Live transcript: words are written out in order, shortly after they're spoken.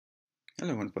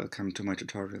Hello and welcome to my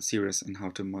tutorial series on how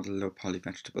to model low poly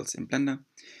vegetables in Blender.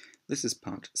 This is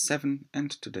part 7 and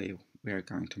today we are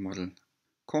going to model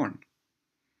corn.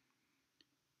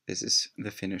 This is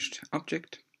the finished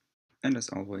object and as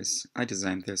always I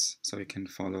designed this so you can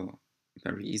follow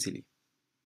very easily.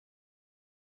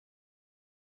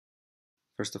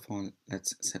 First of all,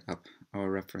 let's set up our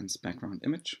reference background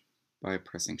image by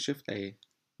pressing Shift A,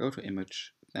 go to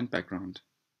Image, then Background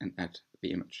and add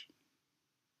the image.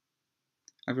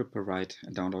 I will provide a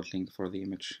download link for the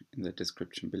image in the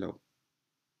description below.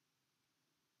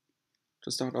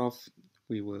 To start off,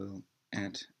 we will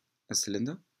add a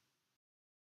cylinder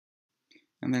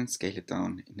and then scale it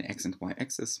down in the X and Y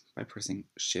axis by pressing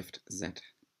Shift Z.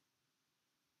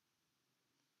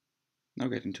 Now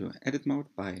get into edit mode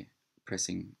by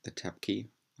pressing the Tab key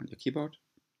on your keyboard.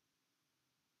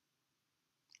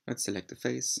 Let's select the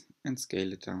face and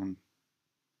scale it down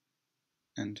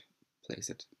and place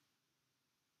it.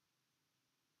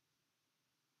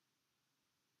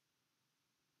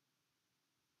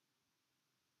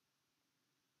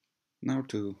 Now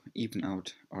to even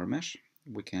out our mesh,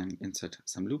 we can insert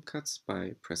some loop cuts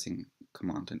by pressing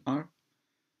Command and R,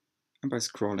 and by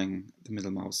scrolling the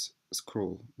middle mouse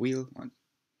scroll wheel,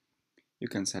 you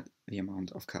can set the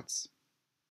amount of cuts.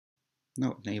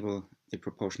 Now enable the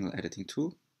proportional editing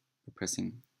tool by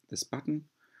pressing this button,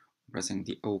 pressing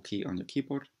the O key on your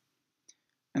keyboard,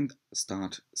 and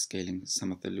start scaling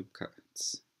some of the loop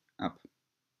cuts up.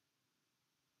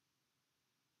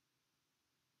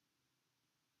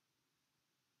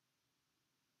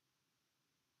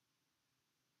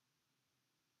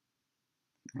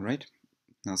 Alright,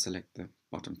 now select the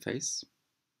bottom face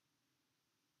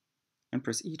and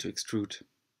press E to extrude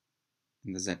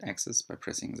in the Z axis by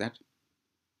pressing Z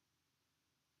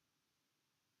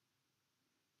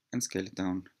and scale it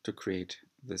down to create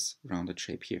this rounded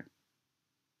shape here.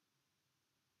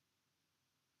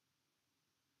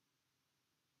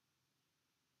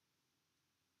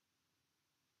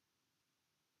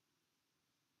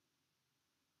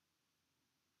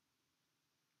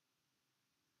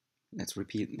 Let's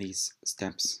repeat these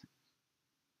steps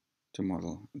to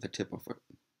model the tip of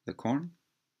the corn.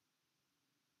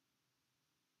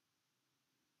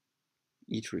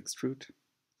 E to extrude,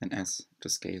 and S to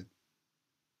scale.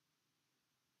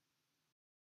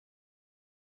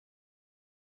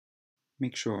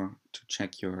 Make sure to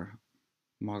check your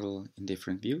model in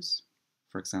different views.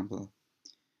 For example,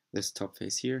 this top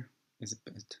face here is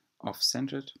a bit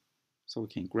off-centered, so we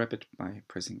can grab it by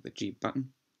pressing the G button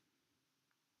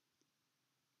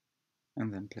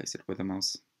and then place it with the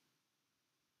mouse.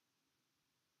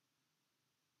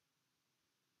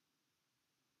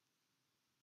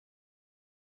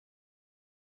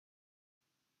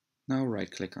 Now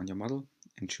right-click on your model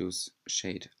and choose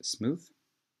Shade Smooth.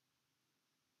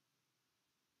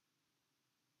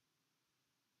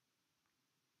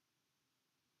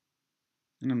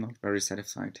 And I'm not very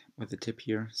satisfied with the tip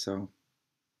here, so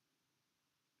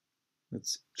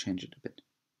let's change it a bit.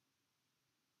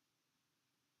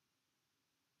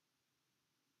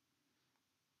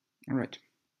 Alright.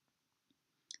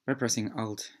 By pressing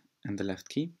Alt and the left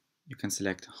key, you can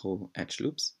select whole edge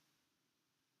loops.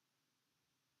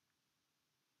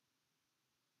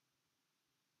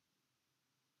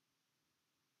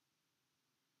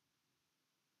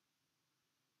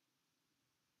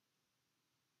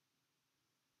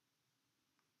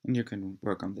 And you can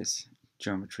work on this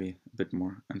geometry a bit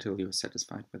more until you're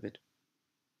satisfied with it.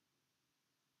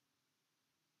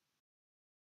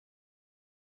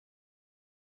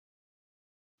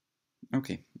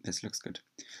 Okay, this looks good.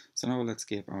 So now let's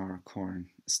give our corn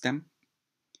a stem.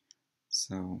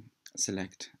 So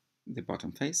select the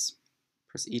bottom face,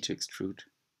 press E to extrude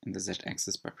in the Z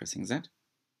axis by pressing Z,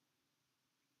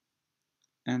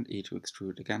 and E to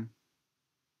extrude again.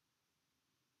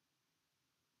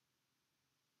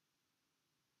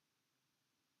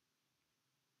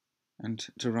 And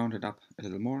to round it up a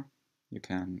little more, you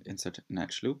can insert an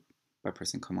edge loop by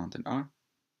pressing Command and R.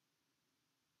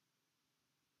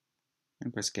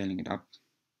 And by scaling it up,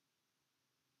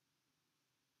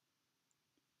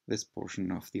 this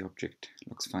portion of the object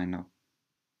looks fine now.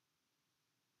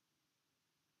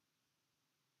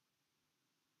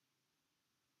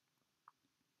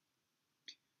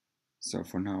 So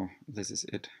for now, this is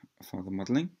it for the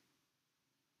modeling.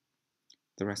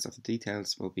 The rest of the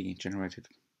details will be generated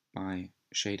by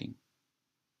shading.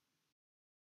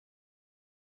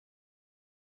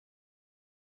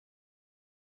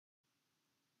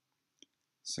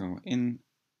 So in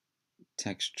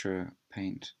Texture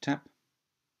Paint tab,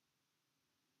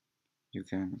 you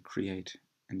can create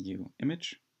a new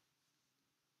image.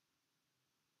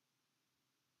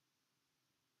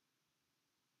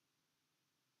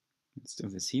 Let's do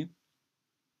this here.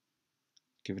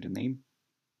 Give it a name.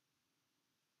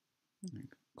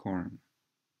 Corn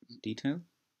detail.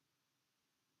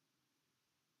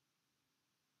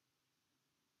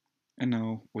 And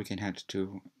now we can head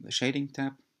to the Shading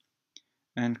tab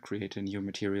and create a new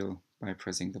material by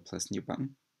pressing the plus new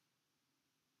button.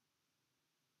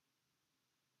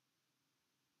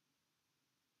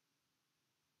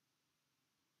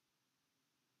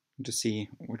 To see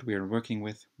what we are working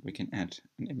with, we can add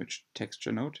an image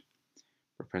texture node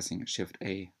by pressing Shift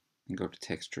A and go to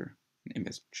Texture and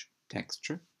Image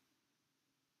Texture.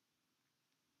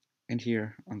 And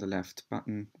here on the left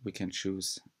button, we can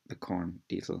choose the corn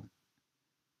detail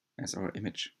as our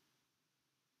image.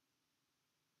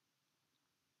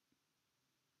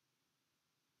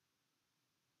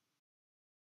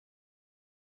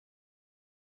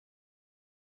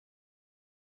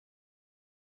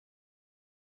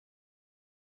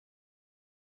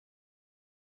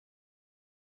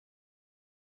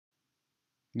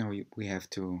 Now we have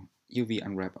to UV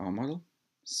unwrap our model.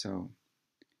 So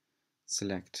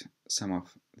select some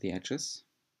of the edges.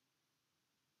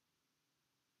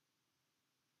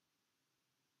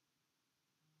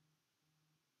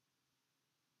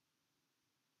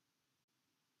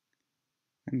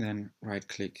 And then right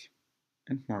click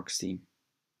and mark seam.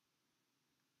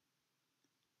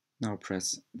 Now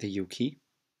press the U key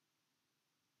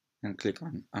and click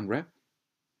on Unwrap.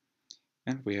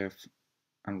 And we have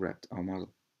unwrapped our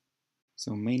model.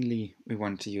 So mainly we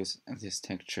want to use this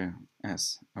texture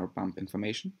as our bump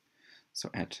information.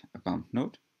 So add a bump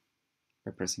node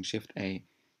by pressing Shift A,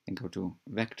 then go to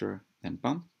Vector, then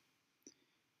Bump,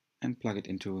 and plug it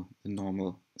into the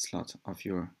normal slot of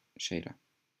your shader.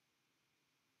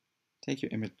 Take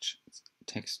your image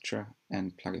texture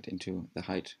and plug it into the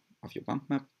height of your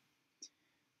bump map.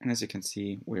 And as you can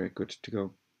see, we're good to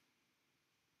go.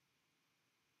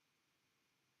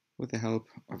 With the help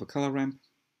of a color ramp,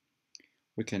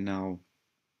 we can now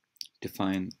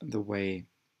define the way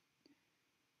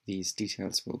these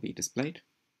details will be displayed.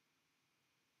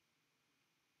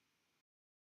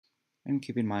 And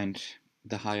keep in mind,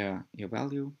 the higher your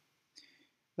value,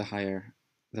 the higher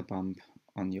the bump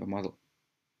on your model.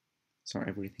 So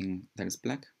everything that is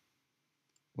black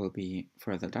will be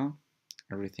further down,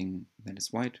 everything that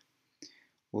is white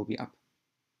will be up.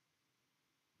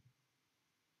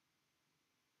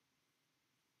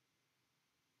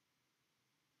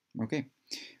 Okay,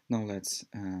 now let's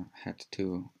head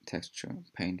to texture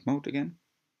paint mode again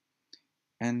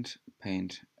and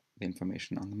paint the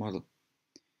information on the model.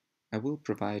 I will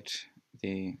provide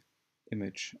the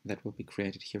image that will be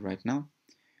created here right now,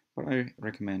 but I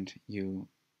recommend you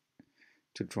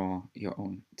to draw your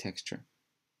own texture.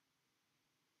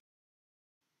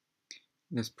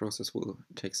 This process will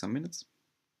take some minutes,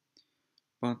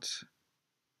 but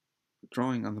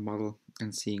drawing on the model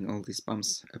and seeing all these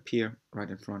bumps appear right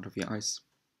in front of your eyes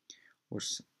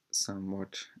was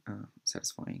somewhat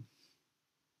satisfying.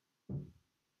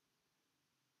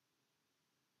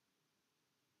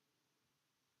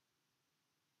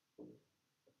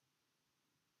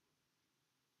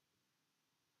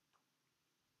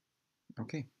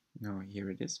 Okay, now here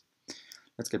it is.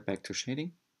 Let's get back to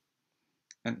shading.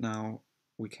 And now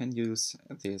we can use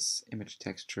this image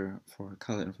texture for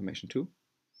color information too.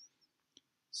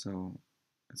 So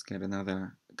let's get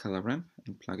another color ramp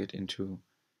and plug it into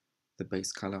the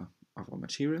base color of our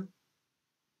material.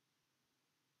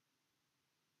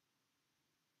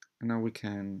 And now we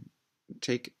can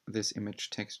take this image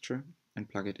texture and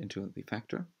plug it into the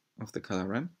factor of the color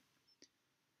ramp.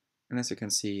 And as you can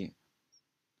see,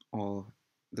 all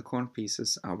the corn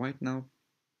pieces are white now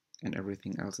and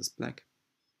everything else is black.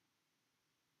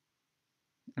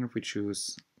 And if we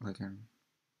choose like a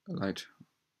light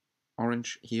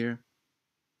orange here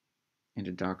and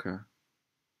a darker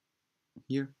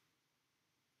here,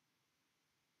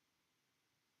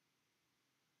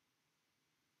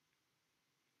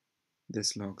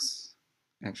 this looks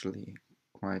actually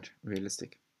quite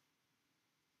realistic.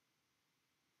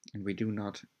 And we do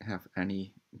not have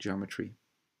any geometry.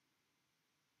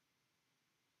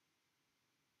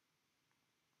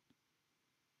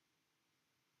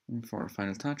 And for a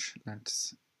final touch,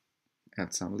 let's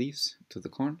add some leaves to the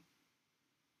corn.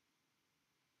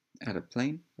 Add a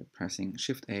plane by pressing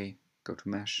Shift A, go to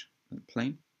Mesh and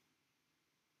Plane.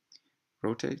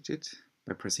 Rotate it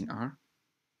by pressing R.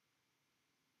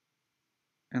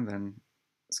 And then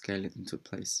scale it into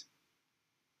place.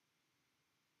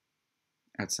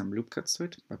 Add some loop cuts to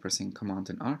it by pressing Command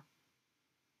and R.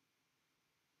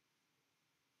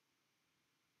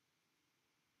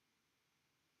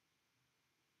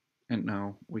 And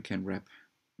now we can wrap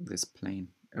this plane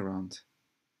around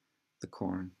the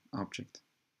corn object.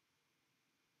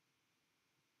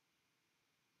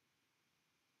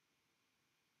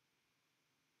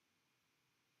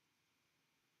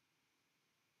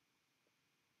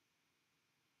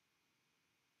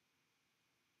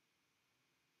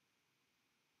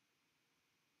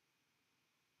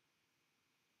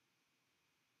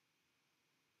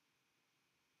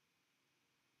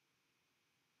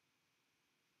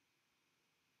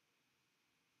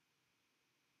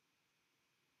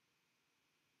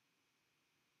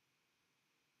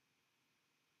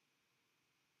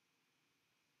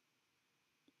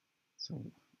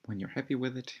 So when you're happy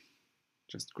with it,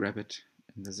 just grab it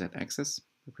in the Z-axis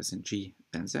by pressing G,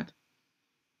 then Z.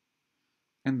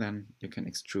 And then you can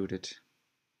extrude it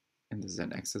in the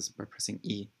Z-axis by pressing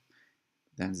E,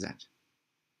 then Z.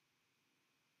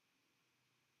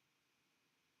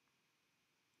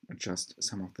 Adjust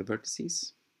some of the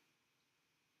vertices.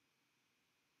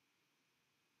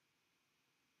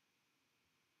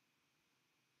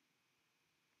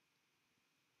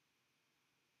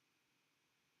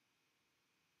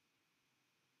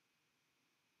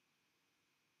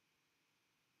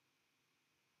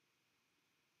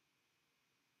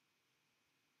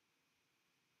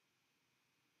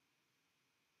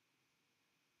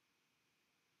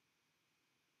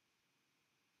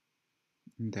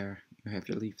 And there you have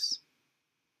your leaves.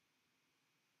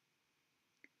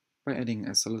 By adding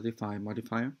a Solidify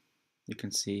Modifier, you can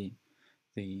see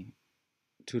the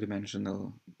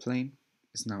two-dimensional plane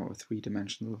is now a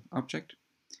three-dimensional object,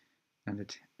 and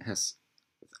it has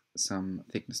some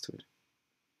thickness to it.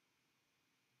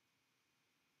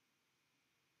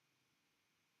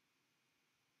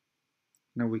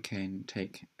 Now we can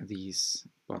take these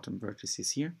bottom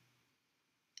vertices here,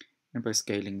 and by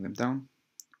scaling them down,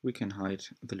 we can hide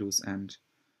the loose end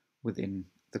within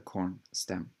the corn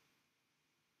stem.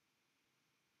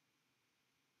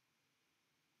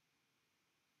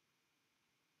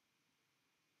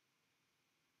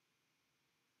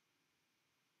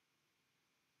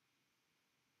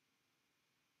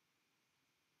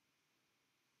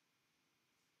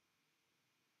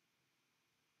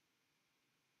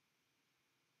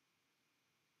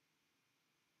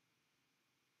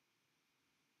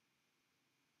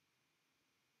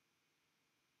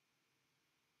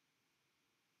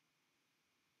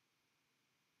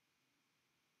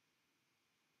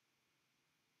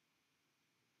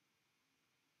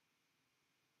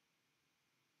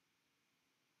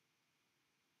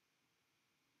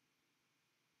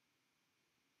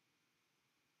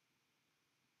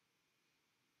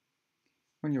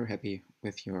 When you're happy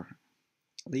with your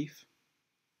leaf,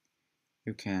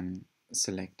 you can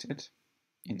select it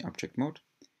in object mode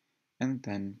and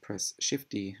then press Shift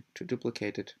D to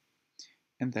duplicate it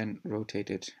and then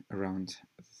rotate it around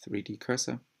the 3D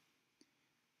cursor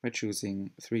by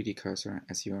choosing 3D cursor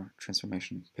as your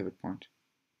transformation pivot point.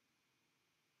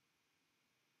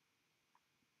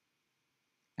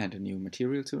 Add a new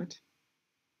material to it,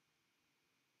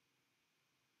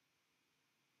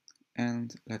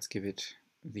 and let's give it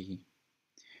the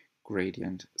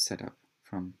gradient setup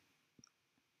from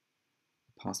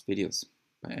past videos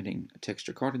by adding a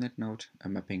texture coordinate node, a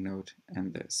mapping node,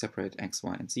 and the separate X,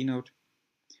 Y, and Z node,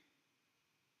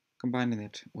 combining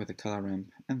it with a color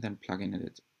ramp, and then plugging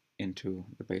it into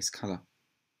the base color.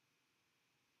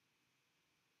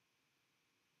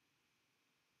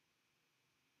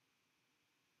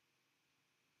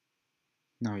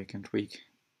 Now you can tweak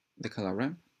the color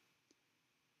ramp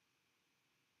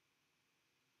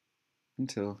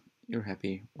until you're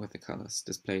happy with the colors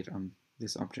displayed on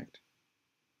this object.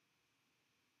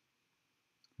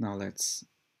 Now let's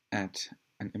add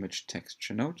an image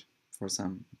texture node for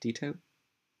some detail.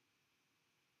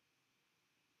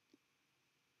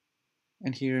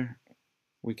 And here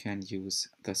we can use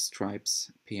the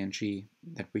stripes PNG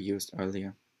that we used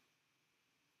earlier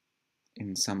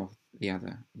in some of the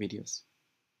other videos.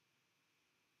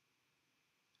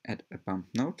 Add a bump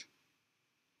node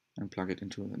and plug it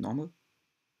into the normal,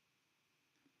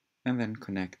 and then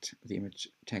connect the image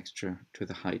texture to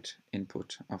the height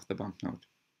input of the bump node.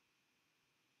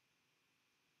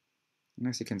 And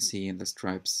as you can see, the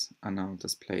stripes are now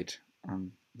displayed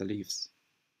on the leaves.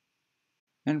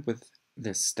 And with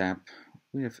this step,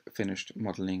 we have finished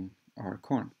modeling our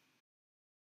corn.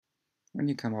 When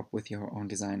you come up with your own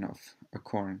design of a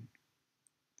corn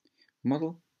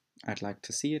model, I'd like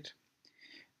to see it,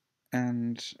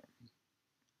 and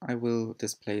I will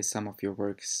display some of your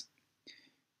works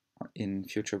in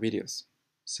future videos.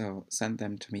 So send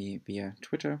them to me via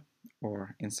Twitter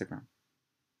or Instagram.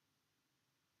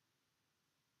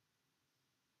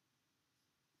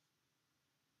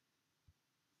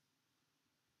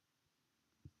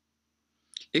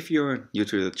 If you're new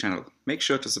to the channel, make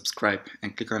sure to subscribe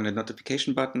and click on the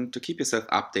notification button to keep yourself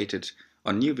updated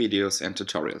on new videos and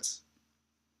tutorials.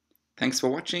 Thanks for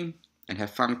watching and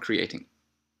have fun creating.